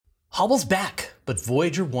Hubble's back, but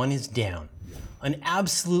Voyager-1 is down. An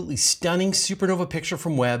absolutely stunning supernova picture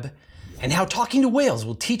from Webb, and how talking to whales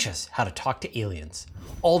will teach us how to talk to aliens.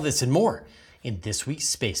 All this and more in this week's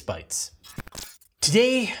Space Bites.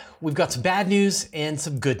 Today, we've got some bad news and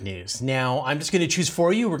some good news. Now, I'm just going to choose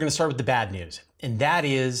for you. We're going to start with the bad news, and that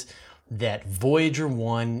is that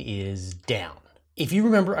Voyager-1 is down. If you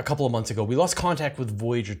remember a couple of months ago, we lost contact with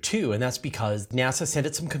Voyager-2, and that's because NASA sent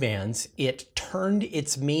it some commands. It turned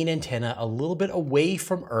its main antenna a little bit away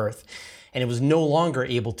from Earth, and it was no longer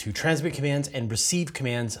able to transmit commands and receive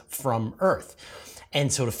commands from Earth.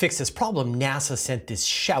 And so to fix this problem, NASA sent this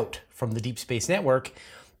shout from the Deep Space Network.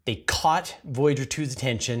 They caught Voyager-2's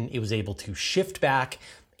attention. It was able to shift back,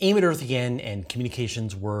 aim at Earth again, and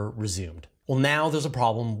communications were resumed. Well, now there's a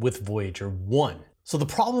problem with Voyager-1. So the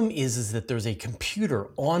problem is that there's a computer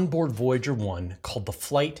on board Voyager-1 called the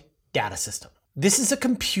Flight Data System. This is a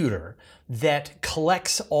computer that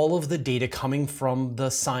collects all of the data coming from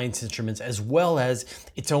the science instruments as well as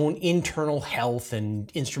its own internal health and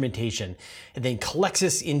instrumentation, and then collects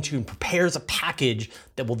this into and prepares a package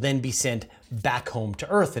that will then be sent back home to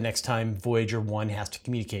Earth the next time Voyager-1 has to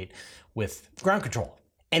communicate with ground control.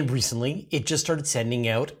 And recently, it just started sending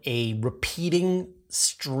out a repeating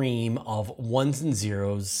stream of ones and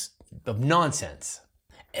zeros of nonsense.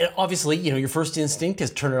 And obviously, your first instinct is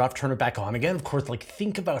turn it off, turn it back on again. Of course,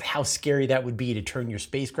 think about how scary that would be to turn your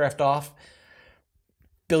spacecraft off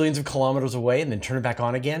billions of kilometers away and then turn it back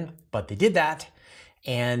on again. But they did that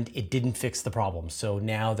and it didn't fix the problem. So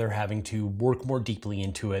now they're having to work more deeply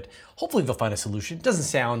into it. Hopefully they'll find a solution. It doesn't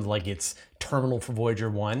sound like it's terminal for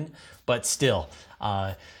Voyager-1, but still,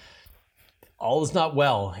 all is not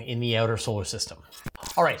well in the outer solar system.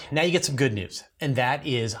 All right, now you get some good news, and that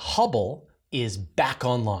is Hubble is back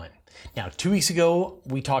online. Now, 2 weeks ago,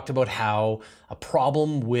 we talked about how a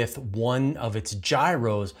problem with one of its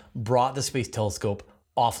gyros brought the Space Telescope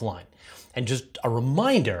offline. And just a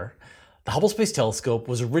reminder, the Hubble Space Telescope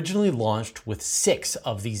was originally launched with 6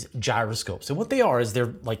 of these gyroscopes. And what they are is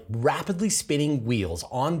they're like rapidly spinning wheels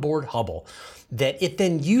on board Hubble that it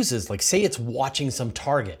then uses, like say it's watching some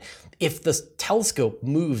target. If the telescope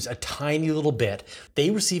moves a tiny little bit, they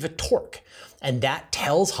receive a torque, and that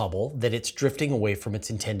tells Hubble that it's drifting away from its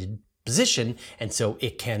intended position, and so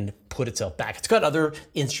it can put itself back. It's got other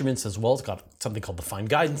instruments as well. It's got something called the fine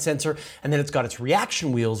guidance sensor, and then it's got its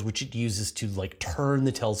reaction wheels, which it uses to turn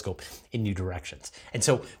the telescope in new directions. And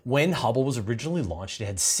so when Hubble was originally launched, it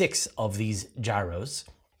had 6 of these gyros,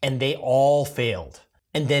 and they all failed.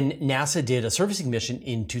 And then NASA did a servicing mission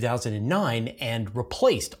in 2009 and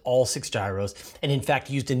replaced all 6 gyros, and in fact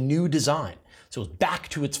used a new design. So it was back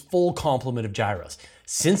to its full complement of gyros.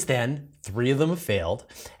 Since then, 3 of them have failed,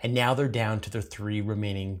 and now they're down to their 3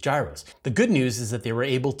 remaining gyros. The good news is that they were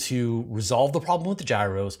able to resolve the problem with the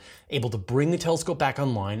gyros, able to bring the telescope back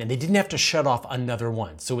online, and they didn't have to shut off another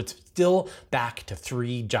one. So it's still back to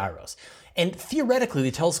 3 gyros. And theoretically,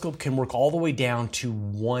 the telescope can work all the way down to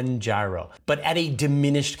 1 gyro, but at a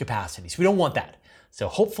diminished capacity. So we don't want that. So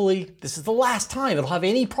hopefully this is the last time it'll have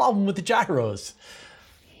any problem with the gyros.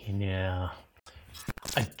 Yeah.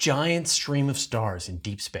 A giant stream of stars in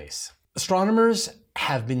deep space. Astronomers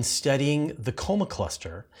have been studying the Coma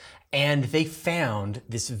cluster, and they found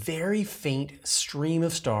this very faint stream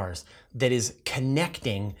of stars that is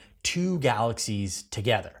connecting 2 galaxies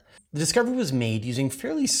together. The discovery was made using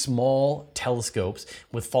fairly small telescopes.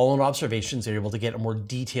 With follow-on observations, they're able to get a more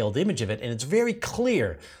detailed image of it, and it's very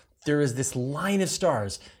clear there is this line of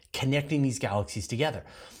stars connecting these galaxies together.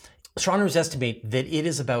 Astronomers estimate that it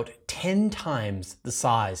is about 10 times the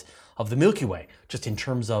size of the Milky Way, just in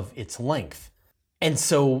terms of its length. And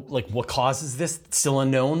so, what causes this? It's still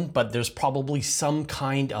unknown, but there's probably some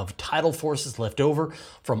kind of tidal forces left over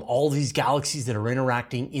from all these galaxies that are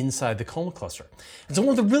interacting inside the Coma cluster. And so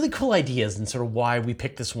one of the really cool ideas, and sort of why we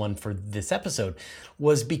picked this one for this episode,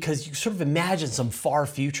 was because you sort of imagine some far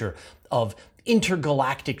future of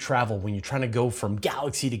intergalactic travel when you're trying to go from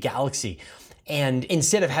galaxy to galaxy. And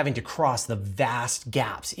instead of having to cross the vast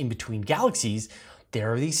gaps in between galaxies,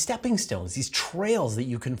 there are these stepping stones, these trails that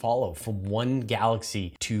you can follow from one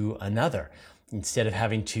galaxy to another. Instead of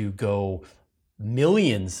having to go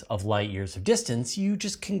millions of light years of distance, you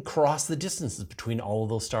just can cross the distances between all of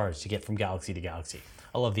those stars to get from galaxy to galaxy.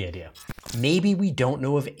 I love the idea. Maybe we don't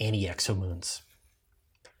know of any exomoons.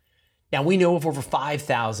 Now, we know of over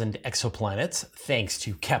 5,000 exoplanets thanks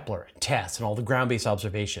to Kepler, TESS, and all the ground-based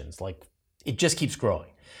observations. It just keeps growing.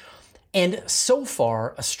 And so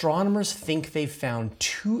far, astronomers think they've found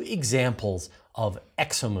 2 examples of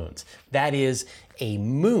exomoons. That is a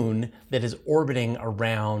moon that is orbiting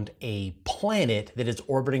around a planet that is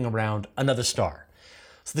orbiting around another star.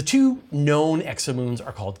 So the two known exomoons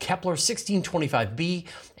are called Kepler 1625b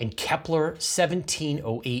and Kepler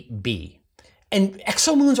 1708b. And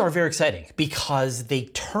exomoons are very exciting because they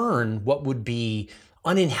turn what would be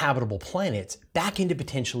uninhabitable planets back into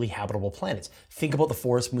potentially habitable planets. Think about the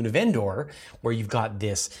forest moon of Endor, where you've got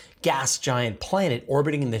this gas giant planet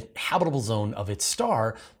orbiting in the habitable zone of its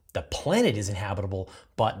star. The planet is inhabitable,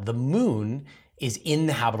 but the moon is in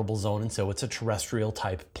the habitable zone, and so it's a terrestrial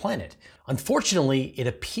type planet. Unfortunately, it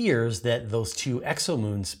appears that those two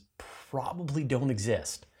exomoons probably don't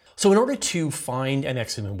exist. So in order to find an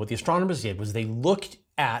exomoon, what the astronomers did was they looked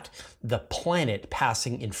at the planet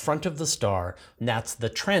passing in front of the star, and that's the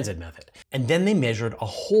transit method. And then they measured a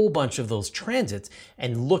whole bunch of those transits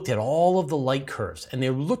and looked at all of the light curves. And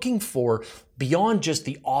they're looking for, beyond just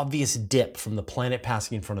the obvious dip from the planet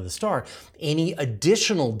passing in front of the star, any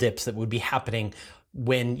additional dips that would be happening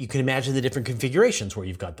when you can imagine the different configurations where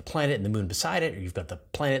you've got the planet and the moon beside it, or you've got the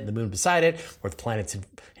planet and the moon beside it, or the planet's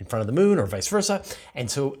in front of the moon, or vice versa. And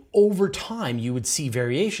so over time, you would see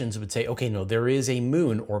variations that would say, okay, no, there is a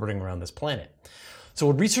moon orbiting around this planet. So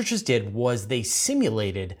what researchers did was they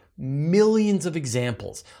simulated millions of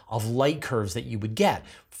examples of light curves that you would get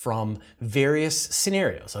from various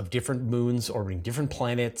scenarios of different moons orbiting different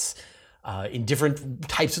planets in different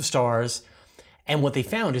types of stars. And what they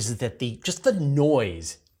found is that just the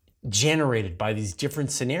noise generated by these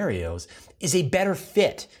different scenarios is a better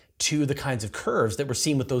fit to the kinds of curves that we're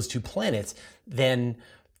seeing with those two planets than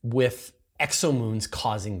with exomoons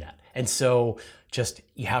causing that. And so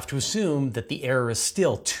you have to assume that the error is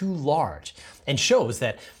still too large, and shows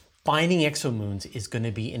that finding exomoons is going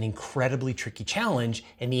to be an incredibly tricky challenge.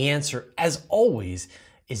 And the answer, as always,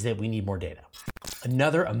 is that we need more data.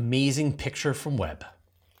 Another amazing picture from Webb.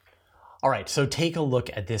 All right, so take a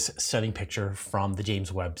look at this stunning picture from the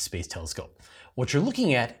James Webb Space Telescope. What you're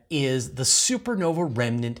looking at is the supernova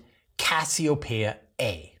remnant Cassiopeia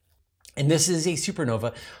A. And this is a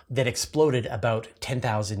supernova that exploded about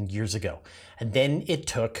 10,000 years ago. And then it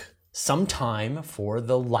took some time for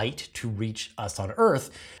the light to reach us on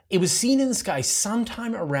Earth. It was seen in the sky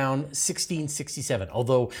sometime around 1667,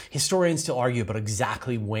 although historians still argue about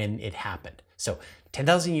exactly when it happened. So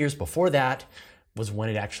 10,000 years before that was when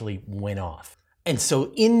it actually went off. And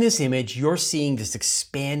so in this image, you're seeing this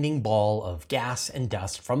expanding ball of gas and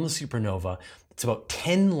dust from the supernova. It's about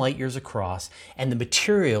 10 light years across, and the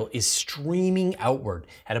material is streaming outward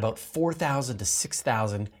at about 4,000 to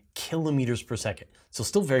 6,000 kilometers per second. So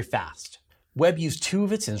still very fast. Webb used two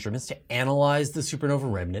of its instruments to analyze the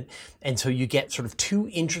supernova remnant, and so you get sort of two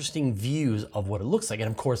interesting views of what it looks like. And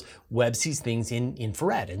of course, Webb sees things in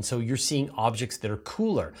infrared, and so you're seeing objects that are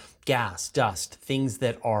cooler, gas, dust, things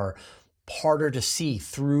that are harder to see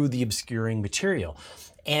through the obscuring material.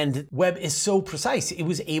 And Webb is so precise, it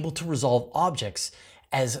was able to resolve objects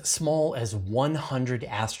as small as 100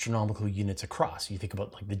 astronomical units across. You think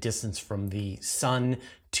about like the distance from the sun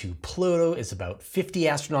to Pluto is about 50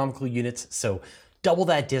 astronomical units, so double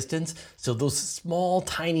that distance. So those small,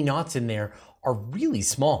 tiny knots in there are really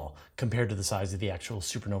small compared to the size of the actual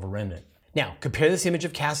supernova remnant. Now, compare this image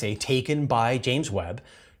of Cass A taken by James Webb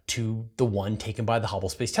to the one taken by the Hubble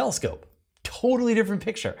Space Telescope. Totally different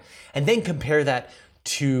picture. And then compare that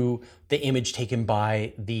to the image taken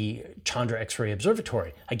by the Chandra X-ray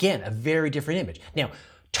Observatory. Again, a very different image. Now,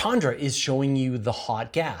 Chandra is showing you the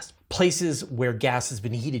hot gas, places where gas has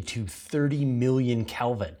been heated to 30 million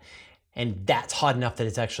Kelvin. And that's hot enough that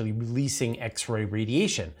it's actually releasing X-ray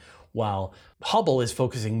radiation, while Hubble is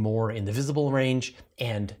focusing more in the visible range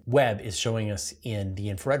and Webb is showing us in the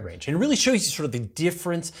infrared range. And it really shows you sort of the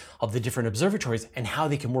difference of the different observatories and how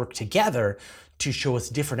they can work together to show us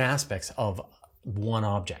different aspects of one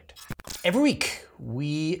object. Every week,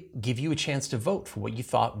 we give you a chance to vote for what you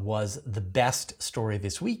thought was the best story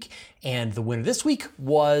this week. And the winner this week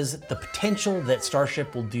was the potential that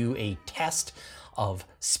Starship will do a test of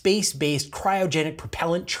space-based cryogenic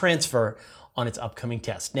propellant transfer on its upcoming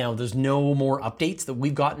test. Now, there's no more updates that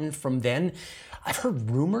we've gotten from then. I've heard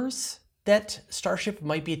rumors that Starship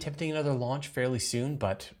might be attempting another launch fairly soon,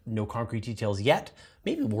 but no concrete details yet.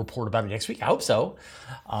 Maybe we'll report about it next week. I hope so.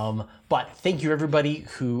 But thank you everybody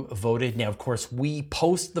who voted. Now, of course, we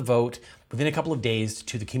post the vote within a couple of days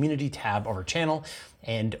to the community tab of our channel,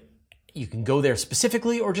 and you can go there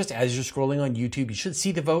specifically, or just as you're scrolling on YouTube, you should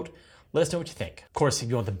see the vote. Let us know what you think. Of course, if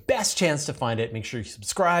you want the best chance to find it, make sure you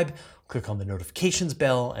subscribe, click on the notifications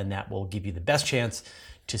bell, and that will give you the best chance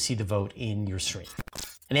to see the vote in your stream.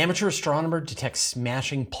 An amateur astronomer detects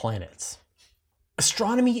smashing planets.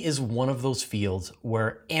 Astronomy is one of those fields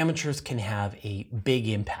where amateurs can have a big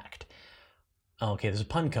impact. Okay, there's a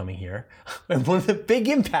pun coming here. And one of the big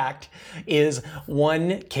impact is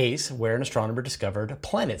one case where an astronomer discovered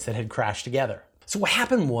planets that had crashed together. So what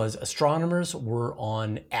happened was astronomers were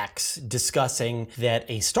on X discussing that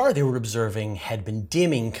a star they were observing had been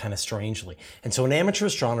dimming kind of strangely. And so an amateur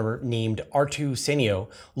astronomer named Artu Senio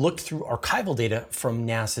looked through archival data from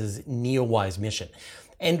NASA's NEOWISE mission.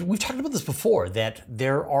 And we've talked about this before, that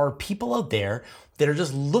there are people out there that are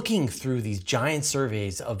just looking through these giant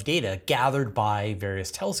surveys of data gathered by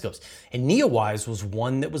various telescopes. And NEOWISE was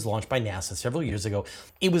one that was launched by NASA several years ago.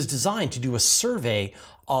 It was designed to do a survey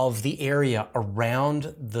of the area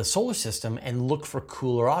around the solar system and look for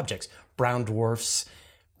cooler objects, brown dwarfs,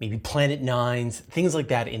 maybe planet nines, things like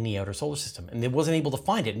that in the outer solar system. And it wasn't able to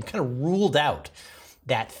find it and kind of ruled out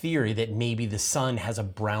that theory that maybe the sun has a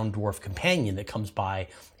brown dwarf companion that comes by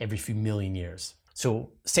every few million years. So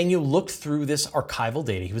Senyo looked through this archival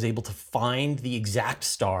data. He was able to find the exact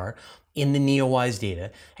star in the NEOWISE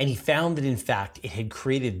data, and he found that in fact it had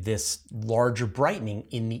created this larger brightening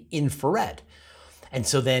in the infrared. And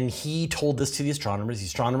so then he told this to the astronomers. The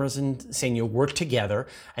astronomers and Senyo worked together,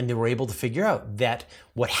 and they were able to figure out that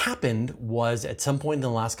what happened was at some point in the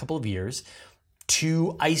last couple of years,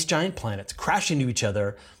 two ice giant planets crashed into each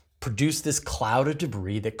other, produced this cloud of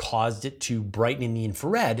debris that caused it to brighten in the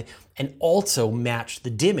infrared and also match the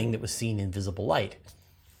dimming that was seen in visible light.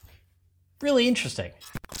 Really interesting.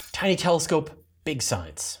 Tiny telescope, big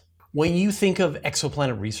science. When you think of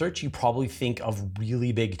exoplanet research, you probably think of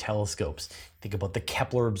really big telescopes. Think about the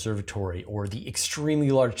Kepler Observatory or the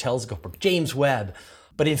extremely large telescope or James Webb.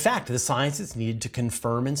 But in fact, the science that's needed to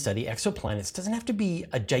confirm and study exoplanets doesn't have to be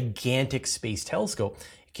a gigantic space telescope.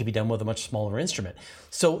 It can be done with a much smaller instrument.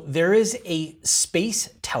 So there is a space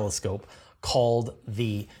telescope called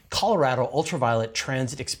the Colorado Ultraviolet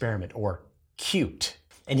Transit Experiment, or CUTE.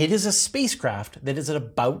 And it is a spacecraft that is at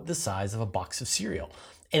about the size of a box of cereal.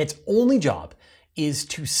 And its only job is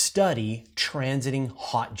to study transiting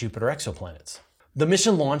hot Jupiter exoplanets. The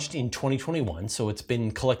mission launched in 2021, so it's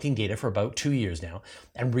been collecting data for about 2 years now,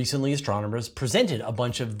 and recently astronomers presented a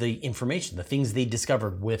bunch of the information, the things they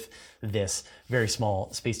discovered with this very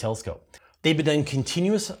small space telescope. They've been doing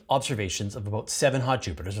continuous observations of about 7 hot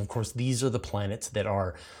Jupiters, and of course these are the planets that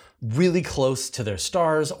are really close to their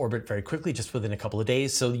stars, orbit very quickly, just within a couple of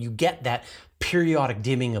days, so you get that periodic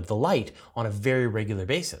dimming of the light on a very regular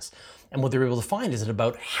basis. And what they're able to find is that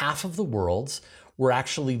about half of the worlds were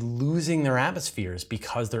actually losing their atmospheres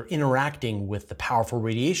because they're interacting with the powerful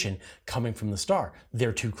radiation coming from the star.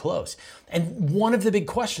 They're too close. And one of the big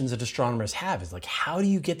questions that astronomers have is like, how do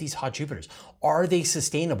you get these hot Jupiters? Are they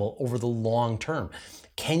sustainable over the long term?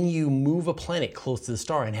 Can you move a planet close to the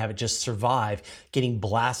star and have it just survive getting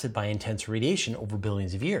blasted by intense radiation over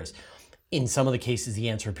billions of years? In some of the cases, the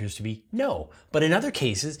answer appears to be no. But in other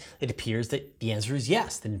cases, it appears that the answer is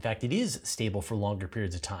yes, that in fact it is stable for longer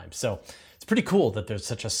periods of time. So it's pretty cool that there's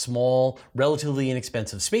such a small, relatively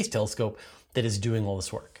inexpensive space telescope that is doing all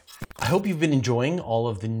this work. I hope you've been enjoying all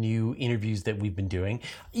of the new interviews that we've been doing.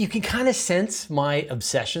 You can kind of sense my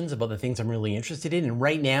obsessions about the things I'm really interested in. And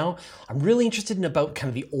right now, I'm really interested in about kind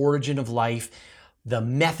of the origin of life, the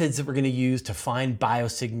methods that we're going to use to find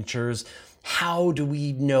biosignatures. How do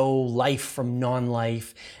we know life from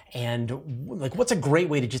non-life? And like, what's a great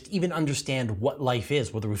way to just even understand what life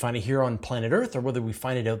is, whether we find it here on planet Earth or whether we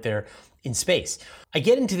find it out there in space? I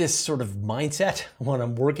get into this sort of mindset when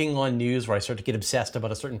I'm working on news where I start to get obsessed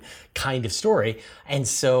about a certain kind of story. And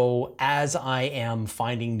so as I am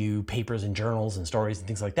finding new papers and journals and stories and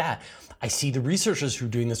things like that, I see the researchers who are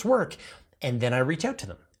doing this work, and then I reach out to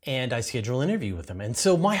them and I schedule an interview with them. And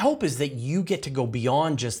so my hope is that you get to go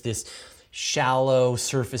beyond just this shallow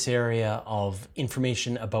surface area of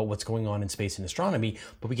information about what's going on in space and astronomy,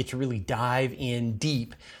 but we get to really dive in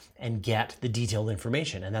deep and get the detailed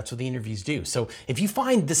information. And that's what the interviews do. So if you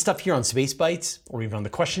find this stuff here on Space Bites or even on the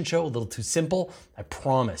question show a little too simple, I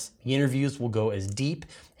promise the interviews will go as deep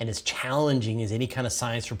and as challenging as any kind of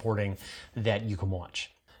science reporting that you can watch.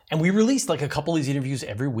 And we release like a couple of these interviews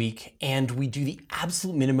every week, and we do the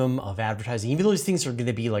absolute minimum of advertising. Even though these things are going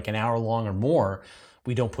to be like an hour long or more,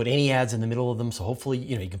 we don't put any ads in the middle of them. So hopefully,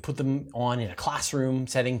 you can put them on in a classroom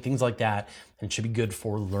setting, things like that, and it should be good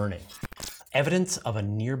for learning. Evidence of a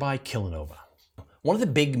nearby kilonova. One of the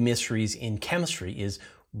big mysteries in chemistry is,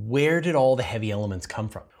 where did all the heavy elements come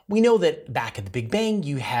from? We know that back at the Big Bang,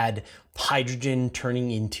 you had hydrogen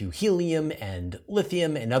turning into helium and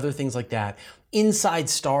lithium and other things like that. Inside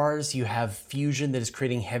stars, you have fusion that is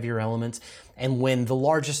creating heavier elements. And when the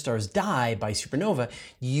largest stars die by supernova,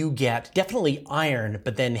 you get definitely iron,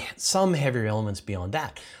 but then some heavier elements beyond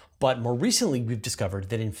that. But more recently, we've discovered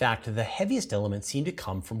that in fact, the heaviest elements seem to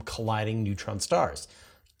come from colliding neutron stars,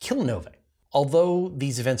 Kilonova. Although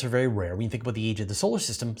these events are very rare, when you think about the age of the solar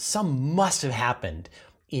system, some must have happened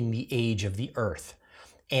in the age of the Earth.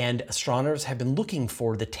 And astronomers have been looking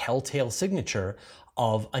for the telltale signature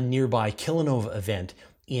of a nearby Kilonova event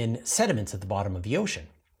in sediments at the bottom of the ocean.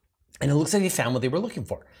 And it looks like they found what they were looking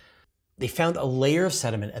for. They found a layer of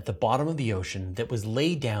sediment at the bottom of the ocean that was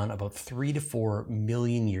laid down about 3 to 4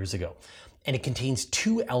 million years ago. And it contains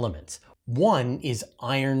two elements. One is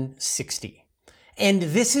iron-60. And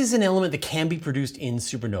this is an element that can be produced in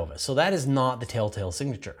supernova. So that is not the telltale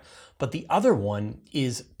signature. But the other one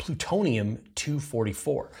is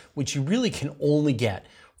plutonium-244, which you really can only get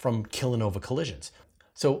from kilonova collisions.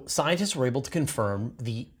 So scientists were able to confirm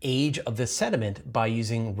the age of this sediment by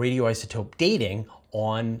using radioisotope dating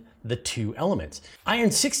on the two elements.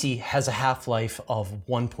 Iron-60 has a half-life of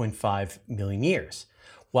 1.5 million years,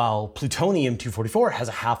 while plutonium-244 has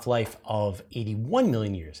a half-life of 81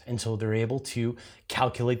 million years. And so they're able to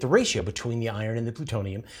calculate the ratio between the iron and the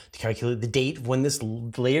plutonium to calculate the date of when this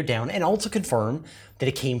layered down and also confirm that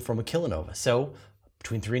it came from a kilonova. So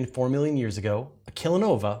between 3 and 4 million years ago, a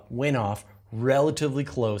kilonova went off relatively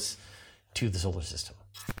close to the solar system.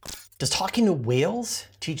 Does talking to whales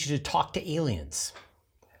teach you to talk to aliens?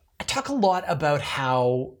 I talk a lot about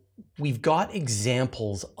how we've got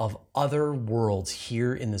examples of other worlds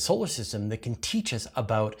here in the solar system that can teach us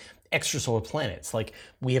about extrasolar planets. Like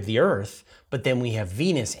we have the Earth, but then we have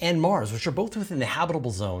Venus and Mars, which are both within the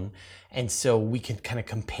habitable zone. And so we can kind of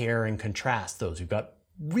compare and contrast those. We've got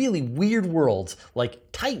really weird worlds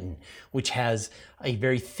like Titan, which has a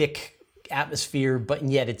very thick atmosphere, but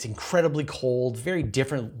yet it's incredibly cold, very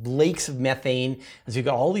different lakes of methane. And so you've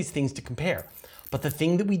got all these things to compare. But the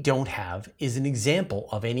thing that we don't have is an example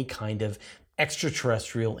of any kind of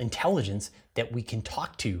extraterrestrial intelligence that we can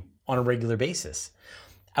talk to on a regular basis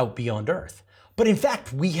out beyond Earth. But in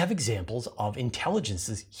fact, we have examples of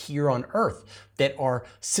intelligences here on Earth that are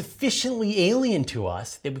sufficiently alien to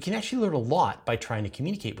us that we can actually learn a lot by trying to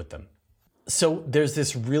communicate with them. So there's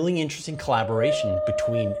this really interesting collaboration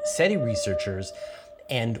between SETI researchers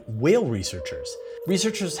and whale researchers.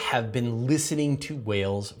 Researchers have been listening to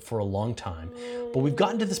whales for a long time, but we've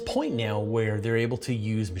gotten to this point now where they're able to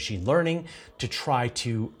use machine learning to try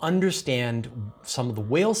to understand some of the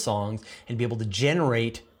whale songs and be able to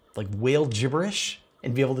generate like whale gibberish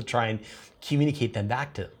and be able to try and communicate them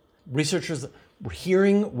back to them. Researchers were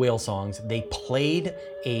hearing whale songs. They played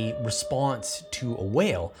a response to a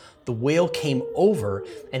whale. The whale came over,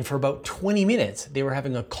 and for about 20 minutes, they were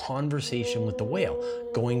having a conversation with the whale,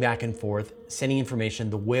 going back and forth, sending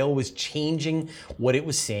information. The whale was changing what it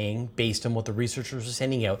was saying based on what the researchers were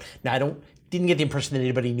sending out. Now, didn't get the impression that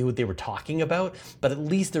anybody knew what they were talking about, but at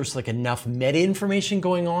least there's like enough meta information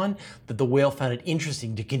going on that the whale found it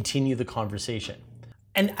interesting to continue the conversation.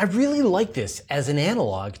 And I really like this as an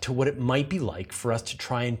analog to what it might be like for us to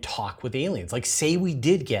try and talk with aliens. Like say we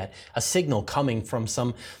did get a signal coming from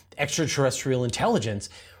some extraterrestrial intelligence.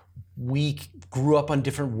 We grew up on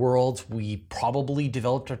different worlds. We probably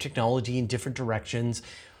developed our technology in different directions.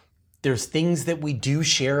 There's things that we do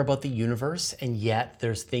share about the universe, and yet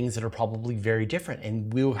there's things that are probably very different.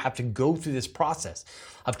 And we'll have to go through this process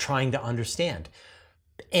of trying to understand.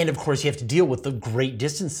 And of course, you have to deal with the great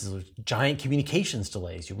distances, giant communications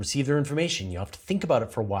delays. You receive their information. You have to think about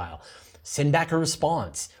it for a while. Send back a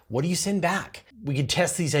response. What do you send back? We could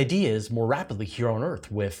test these ideas more rapidly here on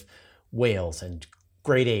Earth with whales and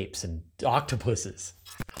great apes and octopuses.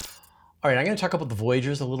 All right, I'm going to talk about the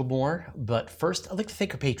Voyagers a little more, but first I'd like to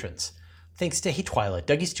thank our patrons. Thanks to Hey Twilight,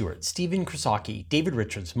 Dougie Stewart, Stephen Krasaki, David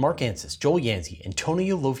Richards, Mark Ansis, Joel Yanzi,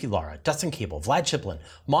 Antonio Lofi-Lara, Dustin Cable, Vlad Chiplin,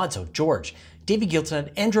 Modzo, George, David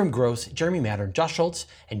Gilton, Andrew Gross, Jeremy Mattern, Josh Schultz,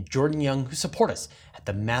 and Jordan Young, who support us at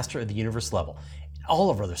the Master of the Universe level, and all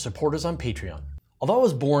of our other supporters on Patreon. Although I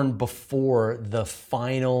was born before the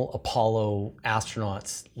final Apollo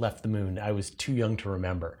astronauts left the moon, I was too young to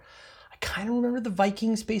remember. I kind of remember the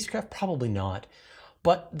Viking spacecraft, probably not,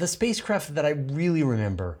 but the spacecraft that I really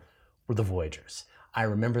remember were the Voyagers. I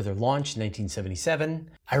remember their launch in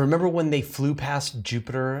 1977. I remember when they flew past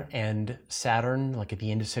Jupiter and Saturn, like at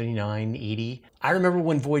the end of 79, 80. I remember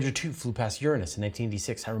when Voyager 2 flew past Uranus in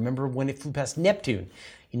 1986. I remember when it flew past Neptune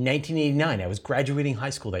in 1989. I was graduating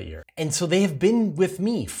high school that year. And so they have been with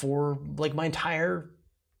me for like my entire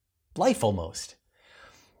life almost.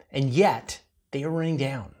 And yet they are running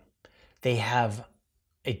down. They have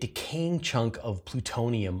a decaying chunk of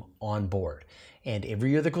plutonium on board. And every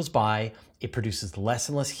year that goes by, it produces less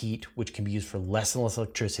and less heat, which can be used for less and less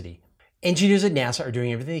electricity. Engineers at NASA are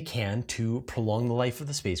doing everything they can to prolong the life of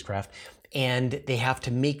the spacecraft, And they have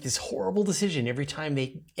to make this horrible decision every time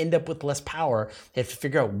they end up with less power. They have to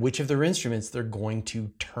figure out which of their instruments they're going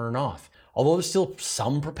to turn off. Although there's still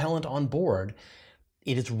some propellant on board,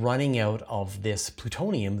 it is running out of this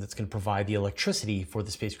plutonium that's going to provide the electricity for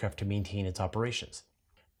the spacecraft to maintain its operations.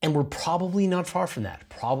 And we're probably not far from that.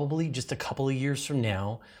 Probably just a couple of years from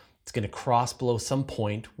now, it's going to cross below some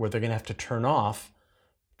point where they're going to have to turn off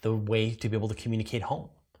the way to be able to communicate home.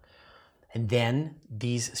 And then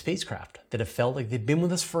these spacecraft that have felt like they've been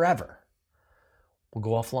with us forever will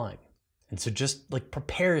go offline. And so just like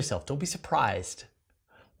prepare yourself. Don't be surprised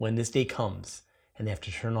when this day comes and they have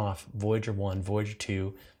to turn off Voyager-1,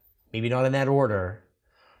 Voyager-2, maybe not in that order,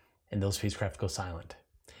 and those spacecraft go silent.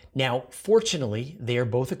 Now, fortunately, they are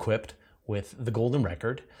both equipped with the golden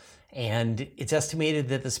record, and it's estimated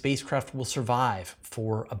that the spacecraft will survive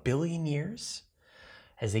for 1 billion years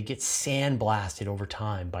as they get sandblasted over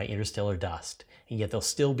time by interstellar dust, and yet they'll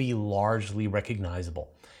still be largely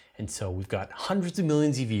recognizable. And so we've got hundreds of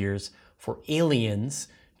millions of years for aliens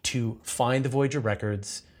to find the Voyager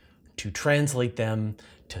records, to translate them,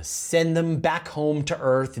 to send them back home to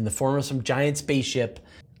Earth in the form of some giant spaceship.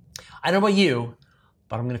 I don't know about you,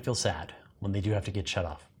 but I'm gonna feel sad when they do have to get shut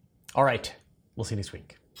off. All right, we'll see you next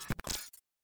week.